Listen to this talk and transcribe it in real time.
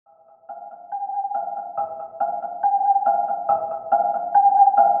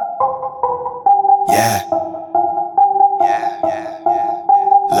Yeah.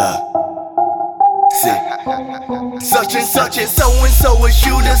 Look. See. Such and so a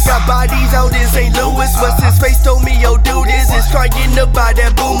shooters. Got bodies out in St. Louis. What's his face told me, yo, do this. It's trying to buy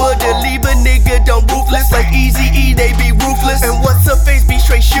that boomer. To leave a nigga done roofless. Like eazy, they be ruthless. And what's her face be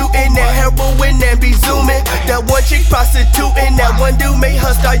straight shootin'. That heroin and be zoomin'. That one chick prostitutin'. That one dude made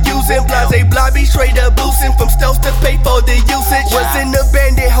her start using. Blazay be straight up boostin'. From stealth to pay for the usage. Was in the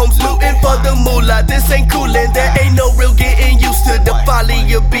bandit homes lootin' for the moolah. This ain't coolin'. There ain't no real getting used to the folly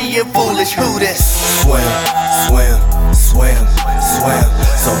of being foolish. Who this? Swim, swim, swim, swim.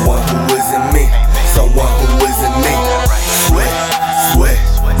 Someone who isn't me, someone who isn't me. Sweat, sweat,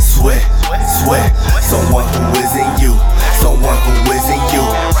 sweat, sweat. Someone who isn't you, someone who isn't you.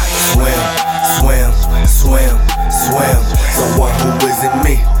 Swim, swim, swim, swim. Someone who isn't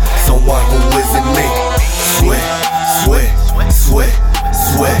me, someone who isn't me. Sweat, sweat, sweat,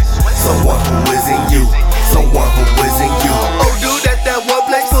 sweat. Someone who isn't you, someone who isn't you. Oh, dude, that one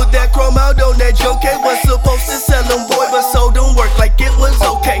place, put that chrome out on that junkie. Was supposed to sell them, boy, but so don't work like it was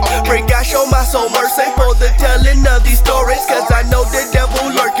okay. Pray God show my soul mercy for the telling of these stories. Cause I know the devil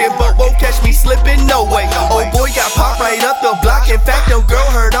lurking, but won't catch me slipping, no way. Oh boy, got popped right up the block. In fact, them girl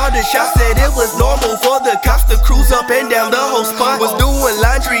heard all the shots, said it was normal for the cops to cruise up and down the whole spot. Was doing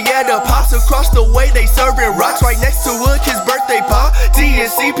laundry at a pops across the way, they serving rocks right next to a kid's birthday party. And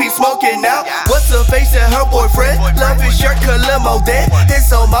peeps smoking out. What's her face and her boyfriend? Love his shirt, Colombo dead.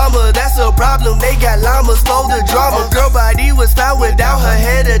 His old mama, that's a problem. They got llamas for the drama. Girl body was found without her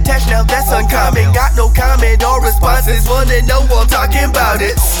head attached. Now that's uncommon. Got no comment or responses. Wanna know what I'm talking about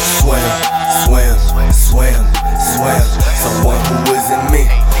it. Swim, swim, swim, swim. Someone who isn't me,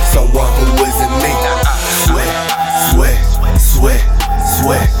 someone who isn't me. Sweat, sweat, sweat,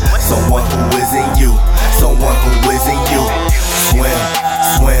 sweat. Someone who isn't you, someone who isn't you. Swim,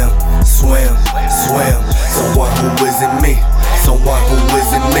 swim, swim, swim. Someone who isn't me, someone who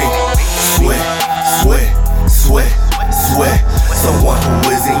isn't me. Sweat, sweat, sweat, sweat. Someone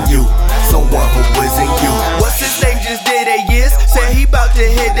who isn't you, someone who isn't you. What's his name just did 8 years. Said he bout to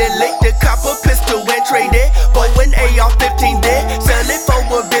hit the lick. The copper pistol and trade it. But when AR-15 dead, sell it for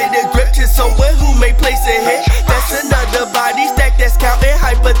a bit of grip to someone who may place a hit. That's another body stack that's counting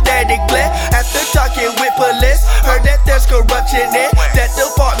hypothetically. After talking with police, heard that there's corruption in that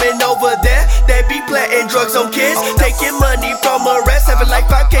department over there. They be planting drugs on kids, taking money from arrests, having like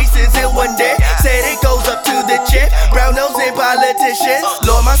 5 cases in one day. Said it goes up to the chip, brown nose and politicians.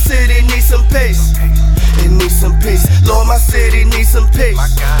 Lord, my city needs some peace. It needs some peace. Lord, my city needs some peace.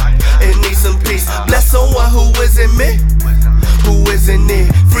 It needs some peace. Bless someone who isn't me, who isn't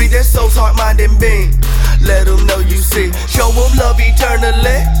it. Free their souls, heart-minded being. Let them know you see. Show them love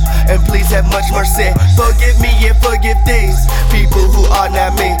eternally, and please have much mercy. Forgive me and forgive these people who are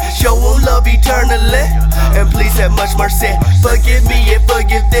not me. Show them love eternally, and please have much mercy. Forgive me and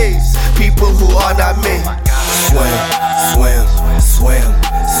forgive these people who are not me. Swim, swim,